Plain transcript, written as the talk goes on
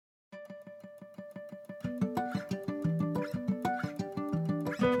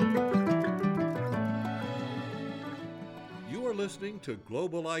You are listening to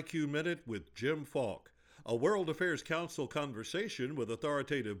Global IQ Minute with Jim Falk, a World Affairs Council conversation with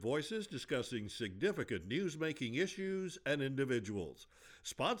authoritative voices discussing significant news-making issues and individuals.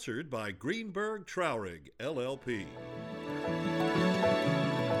 Sponsored by Greenberg Traurig, LLP.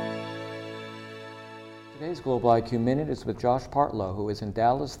 Today's Global IQ Minute is with Josh Partlow, who is in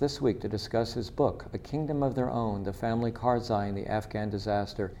Dallas this week to discuss his book, A Kingdom of Their Own, The Family Karzai in the Afghan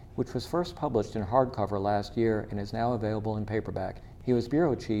Disaster, which was first published in hardcover last year and is now available in paperback. He was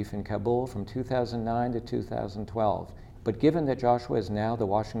bureau chief in Kabul from 2009 to 2012. But given that Joshua is now the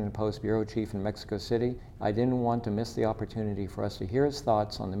Washington Post bureau chief in Mexico City, I didn't want to miss the opportunity for us to hear his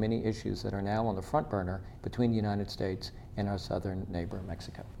thoughts on the many issues that are now on the front burner between the United States and our southern neighbor,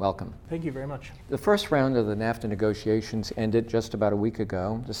 Mexico. Welcome. Thank you very much. The first round of the NAFTA negotiations ended just about a week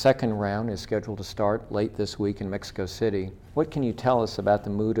ago. The second round is scheduled to start late this week in Mexico City. What can you tell us about the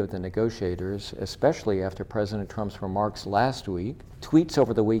mood of the negotiators, especially after President Trump's remarks last week, tweets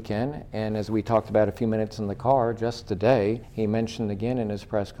over the weekend, and as we talked about a few minutes in the car just today, he mentioned again in his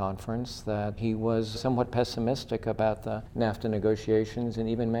press conference that he was somewhat pessimistic about the NAFTA negotiations and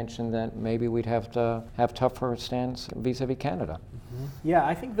even mentioned that maybe we'd have to have tougher stance vis-a-vis Canada. Yeah,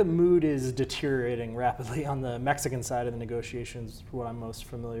 I think the mood is deteriorating rapidly on the Mexican side of the negotiations, what I'm most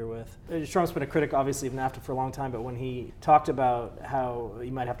familiar with. Trump's been a critic, obviously, of NAFTA for a long time, but when he talked about how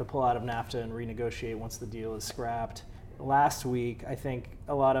you might have to pull out of NAFTA and renegotiate once the deal is scrapped, last week, I think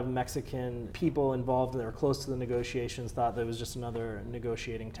a lot of Mexican people involved that are close to the negotiations thought that it was just another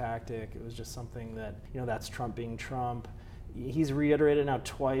negotiating tactic. It was just something that, that's Trump being Trump. He's reiterated now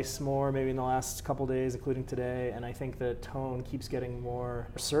twice more, maybe in the last couple days, including today, and I think the tone keeps getting more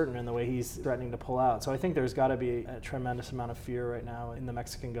certain in the way he's threatening to pull out. So I think there's got to be a tremendous amount of fear right now in the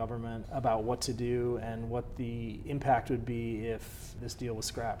Mexican government about what to do and what the impact would be if this deal was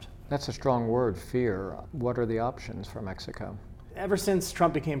scrapped. That's a strong word, fear. What are the options for Mexico? Ever since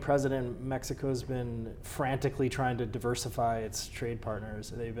Trump became president, Mexico's been frantically trying to diversify its trade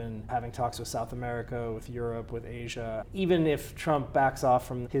partners. They've been having talks with South America, with Europe, with Asia. Even if Trump backs off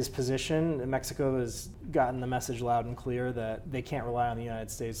from his position, Mexico has gotten the message loud and clear that they can't rely on the United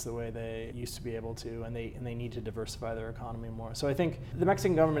States the way they used to be able to, and they need to diversify their economy more. So I think the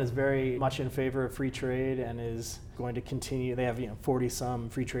Mexican government is very much in favor of free trade and is going to continue. They have 40-some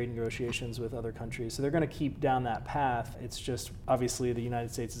free trade negotiations with other countries, so they're going to keep down that path. It's just obviously the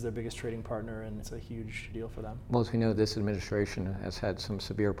United States is their biggest trading partner, and it's a huge deal for them. Well, as we know, this administration has had some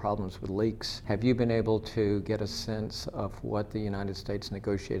severe problems with leaks. Have you been able to get a sense of what the United States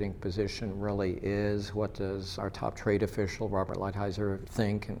negotiating position really is? What does our top trade official, Robert Lighthizer,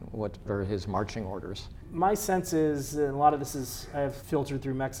 think, and what are his marching orders? My sense is, and a lot of this I have filtered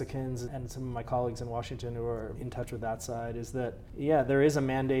through Mexicans and some of my colleagues in Washington who are in touch with that side, is that, there is a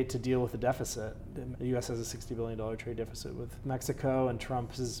mandate to deal with the deficit. The U.S. has a $60 billion trade deficit with Mexico, and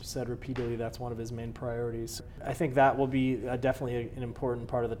Trump has said repeatedly that's one of his main priorities. I think that will be definitely an important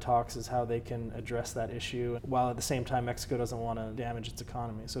part of the talks, is how they can address that issue, while at the same time Mexico doesn't want to damage its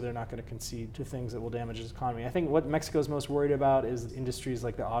economy, so they're not going to concede to things that will damage its economy. I think what Mexico's most worried about is industries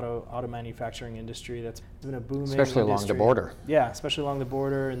like the auto manufacturing industry. That's been a booming especially industry. Along the border. Yeah, especially along the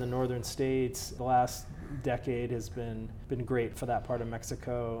border in the northern states. The last decade has been great for that part of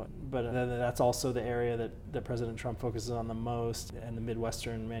Mexico, but that's also the area that President Trump focuses on the most, and the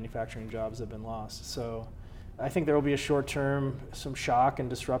Midwestern manufacturing jobs have been lost. So I think there will be a short-term, some shock and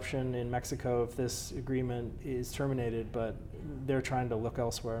disruption in Mexico if this agreement is terminated, but they're trying to look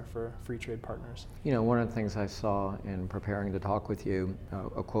elsewhere for free trade partners. One of the things I saw in preparing to talk with you,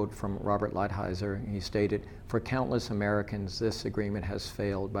 a quote from Robert Lighthizer, he stated, "For countless Americans, this agreement has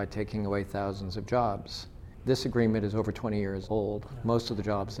failed by taking away thousands of jobs." This agreement is over 20 years old. Yeah. Most of the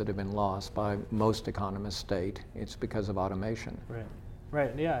jobs that have been lost by most economists state it's because of automation.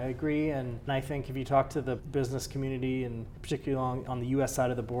 Right, yeah, I agree, and I think if you talk to the business community, and particularly on the U.S.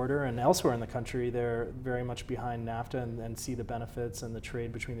 side of the border and elsewhere in the country, they're very much behind NAFTA and see the benefits, and the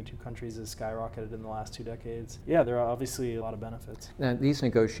trade between the two countries has skyrocketed in the last 2 decades. Yeah, there are obviously a lot of benefits. Now, these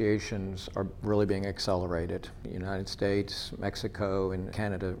negotiations are really being accelerated. The United States, Mexico, and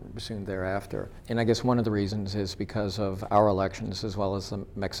Canada soon thereafter. And I guess one of the reasons is because of our elections as well as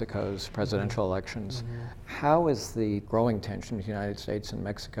Mexico's presidential elections. Mm-hmm. How is the growing tension in the United States and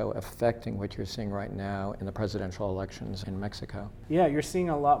Mexico affecting what you're seeing right now in the presidential elections in Mexico? Yeah, you're seeing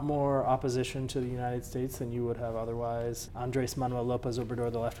a lot more opposition to the United States than you would have otherwise. Andrés Manuel López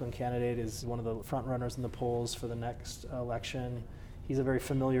Obrador, the left-wing candidate, is one of the front runners in the polls for the next election. He's a very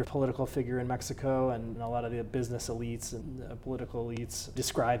familiar political figure in Mexico, and a lot of the business elites and political elites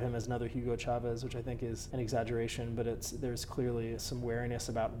describe him as another Hugo Chavez, which I think is an exaggeration, but there's clearly some wariness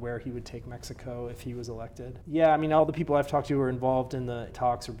about where he would take Mexico if he was elected. Yeah, I mean, all the people I've talked to who are involved in the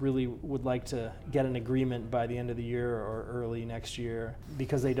talks really would like to get an agreement by the end of the year or early next year,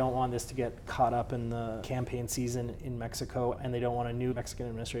 because they don't want this to get caught up in the campaign season in Mexico, and they don't want a new Mexican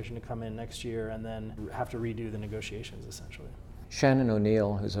administration to come in next year and then have to redo the negotiations, essentially. Shannon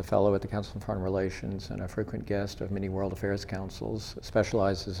O'Neill, who's a fellow at the Council on Foreign Relations and a frequent guest of many World Affairs Councils,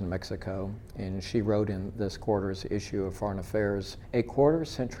 specializes in Mexico, and she wrote in this quarter's issue of Foreign Affairs, "A quarter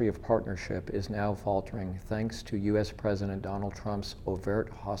century of partnership is now faltering thanks to U.S. President Donald Trump's overt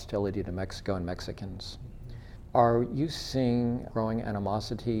hostility to Mexico and Mexicans." Are you seeing growing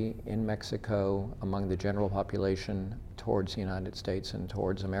animosity in Mexico among the general population towards the United States and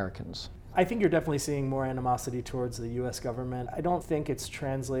towards Americans? I think you're definitely seeing more animosity towards the U.S. government. I don't think it's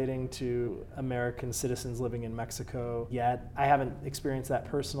translating to American citizens living in Mexico yet. I haven't experienced that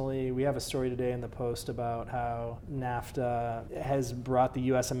personally. We have a story today in the Post about how NAFTA has brought the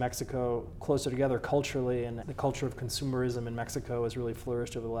U.S. and Mexico closer together culturally, and the culture of consumerism in Mexico has really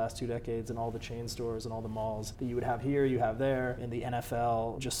flourished over the last 2 decades, and all the chain stores and all the malls that you would have here, you have there. And the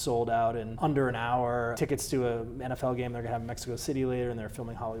NFL just sold out in under an hour. Tickets to an NFL game they're going to have in Mexico City later, and they're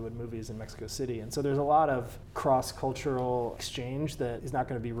filming Hollywood movies in Mexico City. And so there's a lot of cross-cultural exchange that is not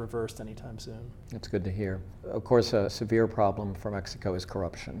going to be reversed anytime soon. That's good to hear. Of course, a severe problem for Mexico is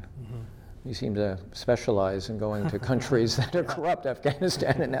corruption. Mm-hmm. You seem to specialize in going to countries that are corrupt,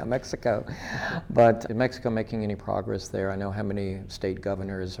 Afghanistan and now Mexico. But is Mexico making any progress there? I know how many state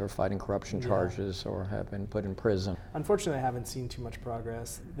governors are fighting corruption charges or have been put in prison. Unfortunately, I haven't seen too much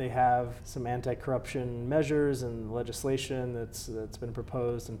progress. They have some anti-corruption measures and legislation that's been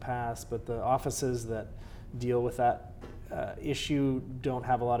proposed and passed, but the offices that deal with that issue don't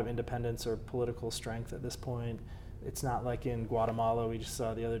have a lot of independence or political strength at this point. It's not like in Guatemala, we just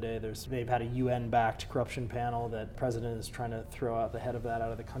saw the other day, they've had a UN-backed corruption panel that the president is trying to throw out the head of that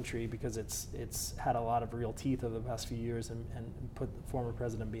out of the country because it's had a lot of real teeth over the past few years and put the former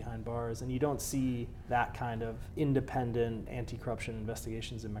president behind bars. And you don't see that kind of independent anti-corruption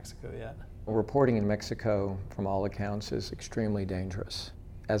investigations in Mexico yet. Reporting in Mexico, from all accounts, is extremely dangerous.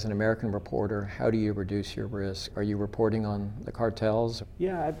 As an American reporter, how do you reduce your risk? Are you reporting on the cartels?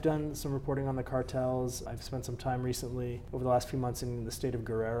 Yeah, I've done some reporting on the cartels. I've spent some time recently, over the last few months, in the state of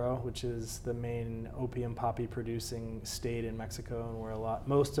Guerrero, which is the main opium poppy producing state in Mexico, and where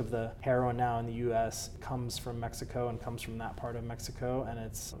most of the heroin now in the U.S. comes from Mexico and comes from that part of Mexico. And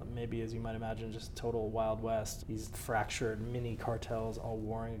it's maybe, as you might imagine, just total Wild West. These fractured mini cartels all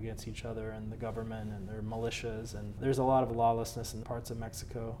warring against each other and the government and their militias. And there's a lot of lawlessness in parts of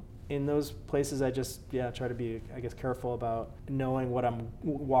Mexico. In those places, I just try to be, careful about knowing what I'm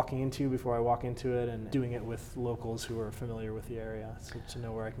walking into before I walk into it, and doing it with locals who are familiar with the area, so to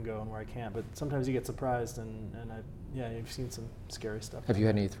know where I can go and where I can't. But sometimes you get surprised, and you've seen some scary stuff. Have you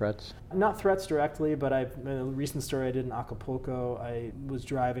had any threats? Not threats directly, but in a recent story I did in Acapulco, I was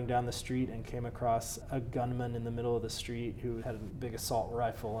driving down the street and came across a gunman in the middle of the street who had a big assault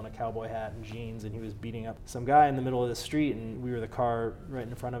rifle and a cowboy hat and jeans, and he was beating up some guy in the middle of the street, and we were the car right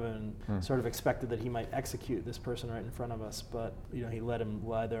in front of him, and sort of expected that he might execute this person right in front of us, but he let him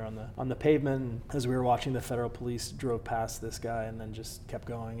lie there on the pavement. And as we were watching, the federal police drove past this guy and then just kept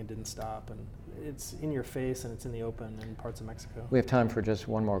going and didn't stop. And it's in your face and it's in the open in parts of Mexico. We have time for just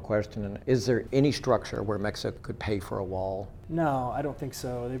one more question. Is there any structure where Mexico could pay for a wall? No, I don't think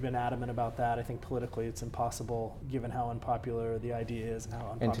so. They've been adamant about that. I think politically it's impossible, given how unpopular the idea is and how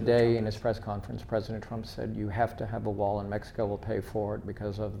unpopular. And today in his press conference, President Trump said you have to have a wall and Mexico will pay for it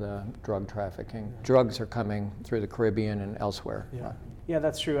because of the drug trafficking. Yeah. Drugs are coming through the Caribbean and elsewhere. Yeah. Yeah,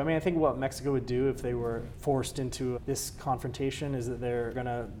 that's true. I mean, I think what Mexico would do if they were forced into this confrontation is that they're going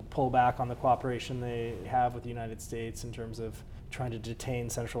to pull back on the cooperation they have with the United States in terms of trying to detain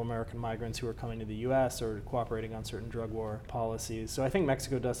Central American migrants who are coming to the U.S. or cooperating on certain drug war policies. So I think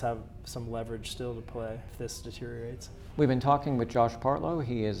Mexico does have some leverage still to play if this deteriorates. We've been talking with Josh Partlow.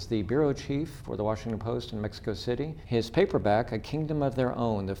 He is the bureau chief for the Washington Post in Mexico City. His paperback, A Kingdom of Their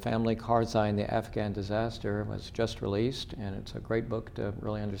Own, The Family Karzai and the Afghan Disaster, was just released, and it's a great book to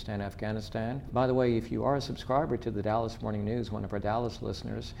really understand Afghanistan. By the way, if you are a subscriber to the Dallas Morning News, one of our Dallas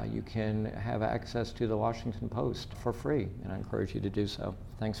listeners, you can have access to the Washington Post for free, and I encourage you to do so.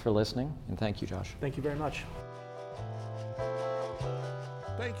 Thanks for listening, and thank you, Josh. Thank you very much.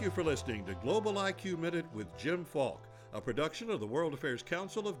 Thank you for listening to Global IQ Minute with Jim Falk, a production of the World Affairs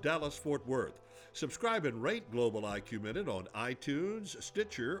Council of Dallas-Fort Worth. Subscribe and rate Global IQ Minute on iTunes,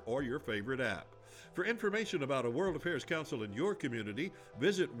 Stitcher, or your favorite app. For information about a World Affairs Council in your community,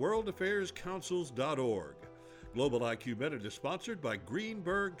 visit worldaffairscouncils.org. Global IQ Minute is sponsored by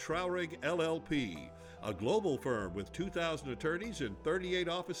Greenberg Traurig LLP, a global firm with 2,000 attorneys in 38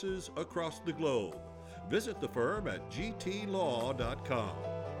 offices across the globe. Visit the firm at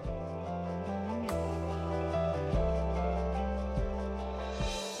gtlaw.com.